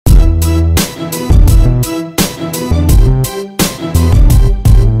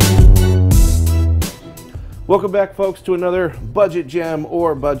Welcome back, folks, to another budget gem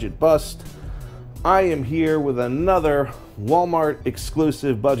or budget bust. I am here with another Walmart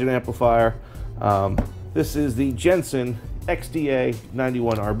exclusive budget amplifier. This is the Jensen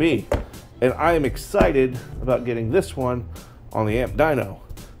XDA91RB, and I am excited about getting this one on the amp dyno.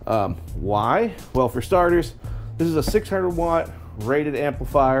 Why? Well, for starters, this is a 600 watt rated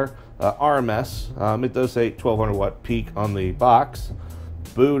amplifier, RMS. It does say 1200 watt peak on the box.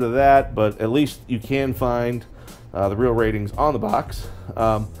 Boo to that, but at least you can find the real ratings on the box.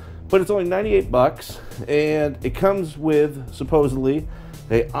 But it's only 98 bucks, and it comes with supposedly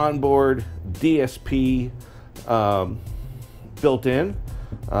a onboard DSP built in.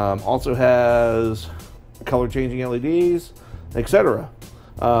 Also has color changing LEDs, etc.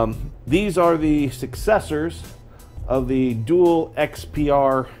 These are the successors of the Dual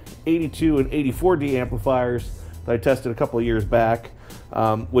XPR82 and 84D amplifiers that I tested a couple of years back.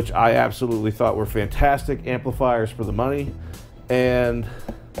 Which I absolutely thought were fantastic amplifiers for the money. And,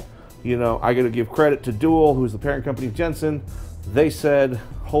 you know, I got to give credit to Dual, who's the parent company of Jensen. They said,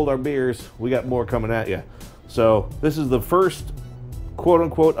 hold our beers, we got more coming at you. So this is the first, quote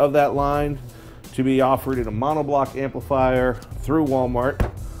unquote, of that line to be offered in a monoblock amplifier through Walmart.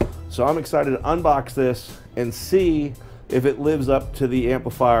 So I'm excited to unbox this and see if it lives up to the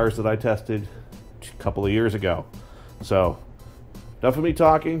amplifiers that I tested a couple of years ago. So enough of me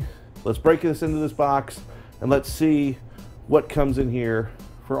talking. Let's break this into this box and let's see what comes in here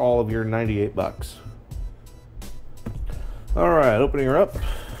for all of your 98 bucks. All right, opening her up.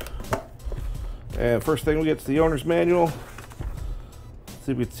 And first thing we get is the owner's manual. Let's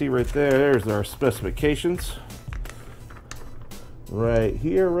see if we can see right there. There's our specifications. Right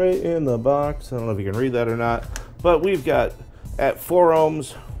here, right in the box. I don't know if you can read that or not, but we've got at 4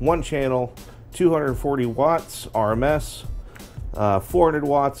 ohms, 1 channel, 240 watts RMS, 400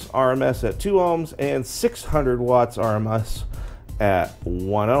 watts RMS at 2 ohms, and 600 watts RMS at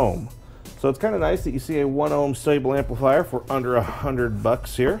 1 ohm. So it's kind of nice that you see a 1 ohm stable amplifier for under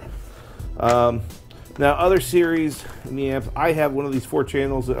 $100 here. Now, other series in the amp, I have one of these 4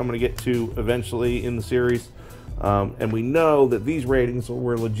 channels that I'm going to get to eventually in the series. And we know that these ratings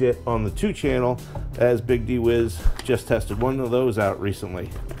were legit on the 2 channel, as Big D Wiz just tested one of those out recently.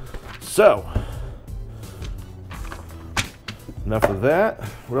 So enough of that.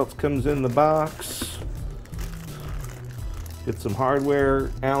 What else comes in the box? Get some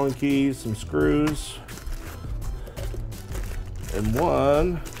hardware, Allen keys, some screws, and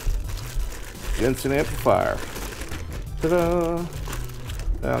one Jensen amplifier. Ta-da!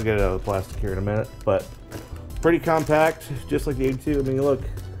 I'll get it out of the plastic here in a minute, but pretty compact, just like the 82. I mean, look,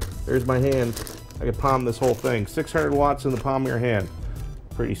 there's my hand. I can palm this whole thing. 600 watts in the palm of your hand.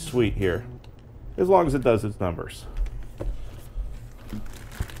 Pretty sweet here, as long as it does its numbers.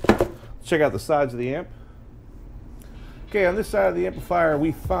 Check out the sides of the amp. Okay, on this side of the amplifier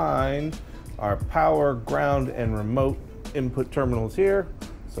we find our power, ground, and remote input terminals here.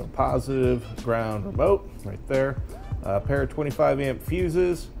 So positive, ground, remote, right there. A pair of 25 amp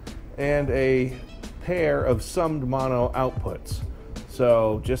fuses and a pair of summed mono outputs.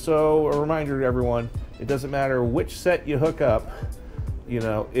 So just so a reminder to everyone, it doesn't matter which set you hook up, you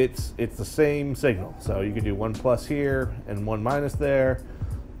know, it's the same signal. So you can do 1 plus here and 1 minus there.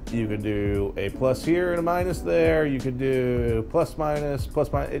 You could do a plus here and a minus there. You could do plus minus,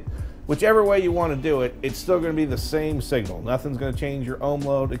 whichever way you want to do it, it's still going to be the same signal. Nothing's going to change your ohm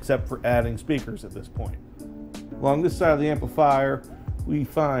load except for adding speakers at this point. Along this side of the amplifier, we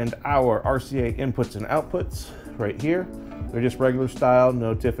find our RCA inputs and outputs right here. They're just regular style,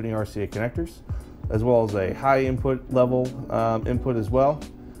 no Tiffany RCA connectors, as well as a high input level input as well,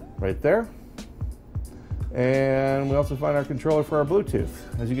 right there. And we also find our controller for our Bluetooth.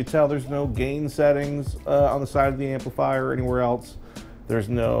 As you can tell, there's no gain settings on the side of the amplifier or anywhere else. There's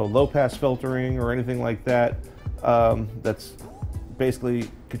no low pass filtering or anything like that. That's basically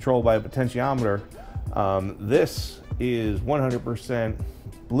controlled by a potentiometer. This is 100%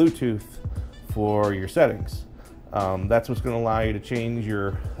 Bluetooth for your settings. That's what's going to allow you to change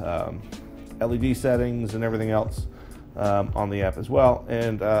your LED settings and everything else on the app as well.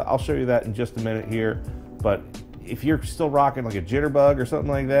 And I'll show you that in just a minute here. But if you're still rocking like a jitterbug or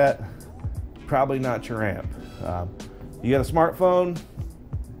something like that, probably not your amp. You got a smartphone,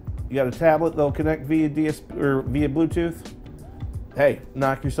 you got a tablet that'll connect via DSP or via Bluetooth. Hey,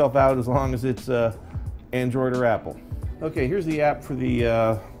 knock yourself out as long as it's Android or Apple. Okay, here's the app for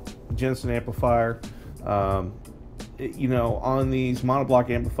the Jensen amplifier. You know, on these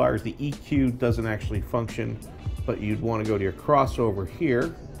monoblock amplifiers, the EQ doesn't actually function, but you'd want to go to your crossover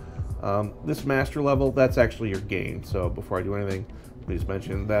here. This master level, that's actually your gain. So before I do anything, we just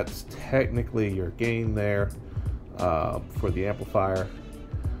mentioned that's technically your gain there for the amplifier.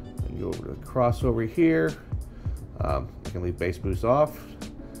 And go over to the crossover here. You can leave bass boost off.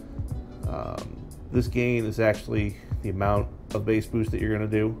 This gain is actually the amount of bass boost that you're going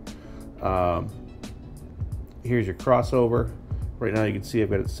to do. Here's your crossover. Right now you can see I've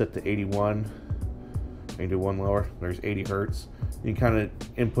got it set to 81. I can do one lower. There's 80 hertz. You can kind of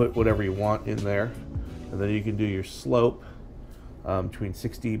input whatever you want in there. And then you can do your slope between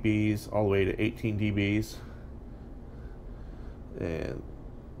 6 dBs all the way to 18 dBs. And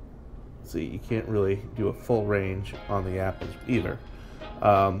see, you can't really do a full range on the app either.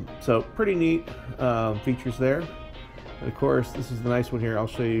 So pretty neat features there. And of course, this is the nice one here. I'll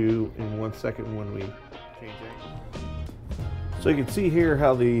show you in 1 second when we change it. So you can see here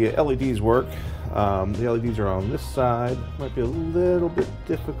how the LEDs work. The LEDs are on this side. Might be a little bit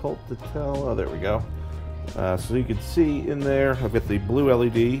difficult to tell. Oh, there we go. So you can see in there, I've got the blue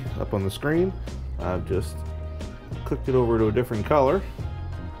LED up on the screen. I've just clicked it over to a different color.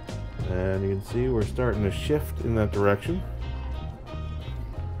 And you can see we're starting to shift in that direction.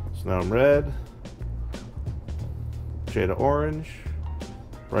 So now I'm red, shade of orange,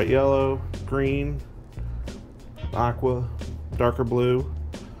 bright yellow, green, aqua, darker blue.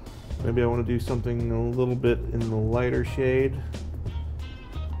 Maybe I want to do something a little bit in the lighter shade.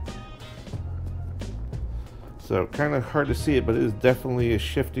 So kind of hard to see it, but it is definitely a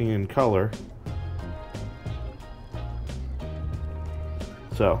shifting in color.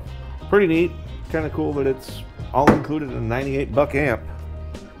 So pretty neat, kind of cool that it's all included in a 98 buck amp.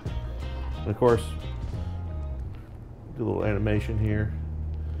 And of course, do a little animation here,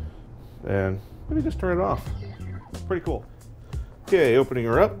 and maybe just turn it off. Pretty cool. Okay, opening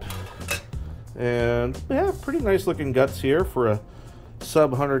her up, and yeah, pretty nice looking guts here for a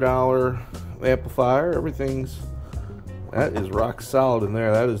sub $100 amplifier. That is rock solid in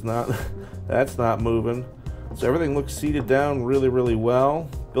there. That is not, that's not moving. So everything looks seated down really, really well.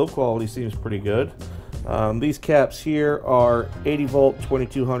 Build quality seems pretty good. These caps here are 80 volt,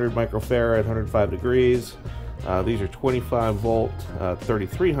 2200 microfarad, 105 degrees. These are 25 volt,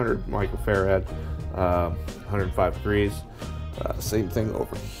 3300 microfarad, 105 degrees. Same thing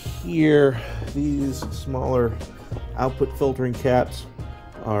over here. These smaller output filtering caps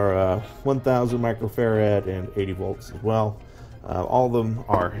are 1000 microfarad and 80 volts as well. All of them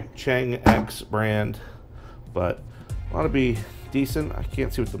are Chang X brand, but ought to be decent. I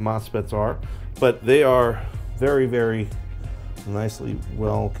can't see what the MOSFETs are, but they are very, very nicely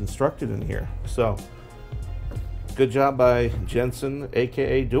well constructed in here. So good job by Jensen,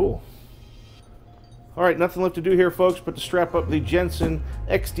 aka Dual. All right, nothing left to do here, folks, but to strap up the Jensen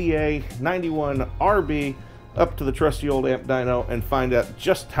XDA91RB up to the trusty old amp dyno and find out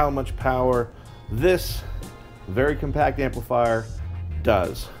just how much power this very compact amplifier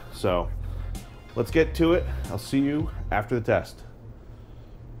does. So let's get to it. I'll see you after the test.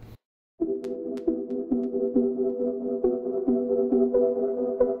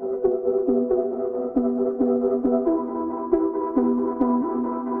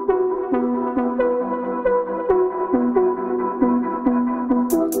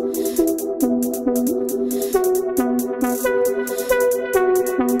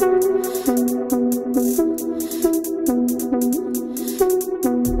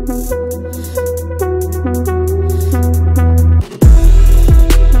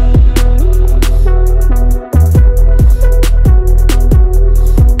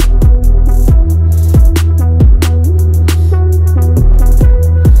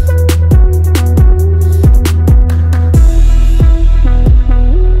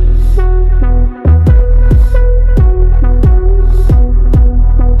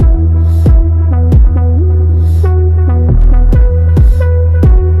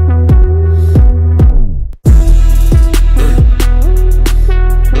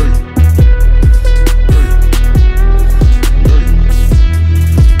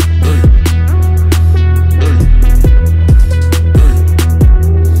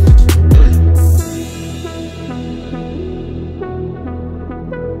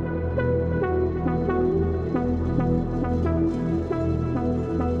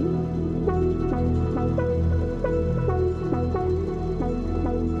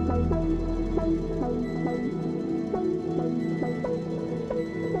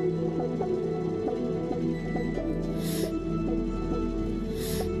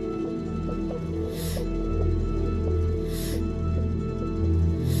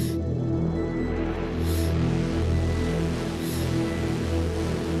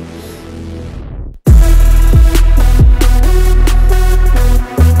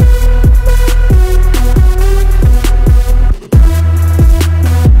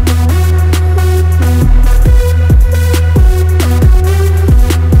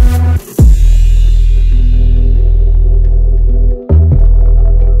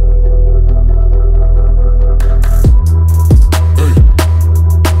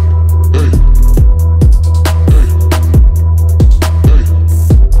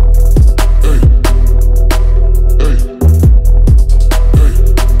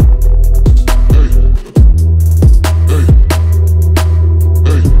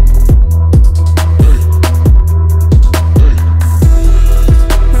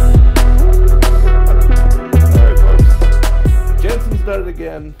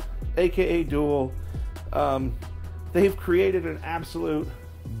 man, aka Dual, they've created an absolute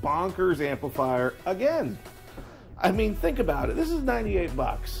bonkers amplifier again. I mean, think about it. This is 98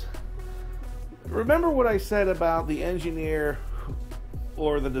 bucks. Remember what I said about the engineer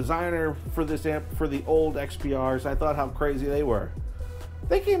or the designer for this amp for the old XPRs? I thought how crazy they were.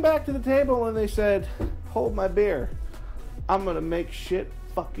 They came back to the table and they said, hold my beer. I'm going to make shit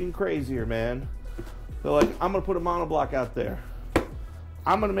fucking crazier, man. They're like, I'm going to put a monoblock out there.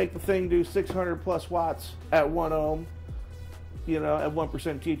 I'm going to make the thing do 600 plus watts at 1 ohm, you know, at 1%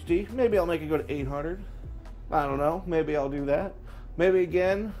 THD. Maybe I'll make it go to 800. I don't know. Maybe I'll do that. Maybe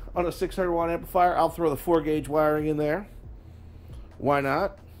again, on a 600 watt amplifier, I'll throw the 4 gauge wiring in there. Why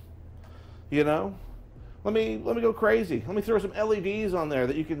not? You know? Let me go crazy. Let me throw some LEDs on there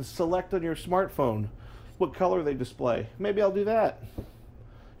that you can select on your smartphone what color they display. Maybe I'll do that.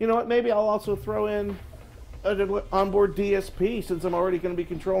 You know what? Maybe I'll also throw in an onboard DSP since I'm already going to be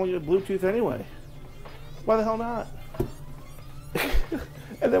controlling it with Bluetooth anyway. Why the hell not?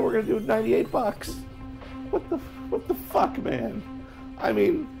 And then we're going to do 98 bucks. What the fuck, man? I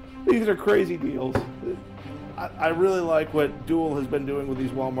mean, these are crazy deals. I really like what Dual has been doing with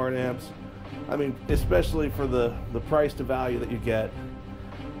these Walmart amps. I mean, especially for the price to value that you get.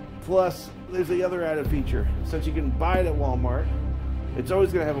 Plus, there's the other added feature. Since you can buy it at Walmart, it's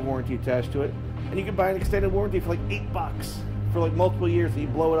always going to have a warranty attached to it. And you can buy an extended warranty for like 8 bucks for like multiple years. And you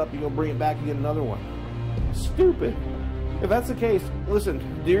blow it up, you go bring it back and get another one. Stupid. If that's the case,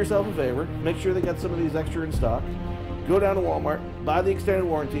 listen, do yourself a favor. Make sure they got some of these extra in stock. Go down to Walmart, buy the extended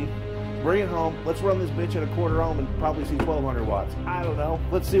warranty, bring it home. Let's run this bitch at a 1/4 ohm and probably see 1200 watts. I don't know.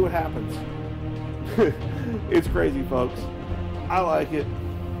 Let's see what happens. It's crazy, folks. I like it.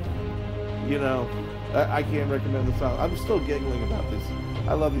 You know, I can't recommend this out. I'm still giggling about this.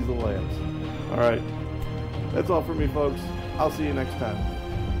 I love these little amps. All right. That's all for me, folks. I'll see you next time.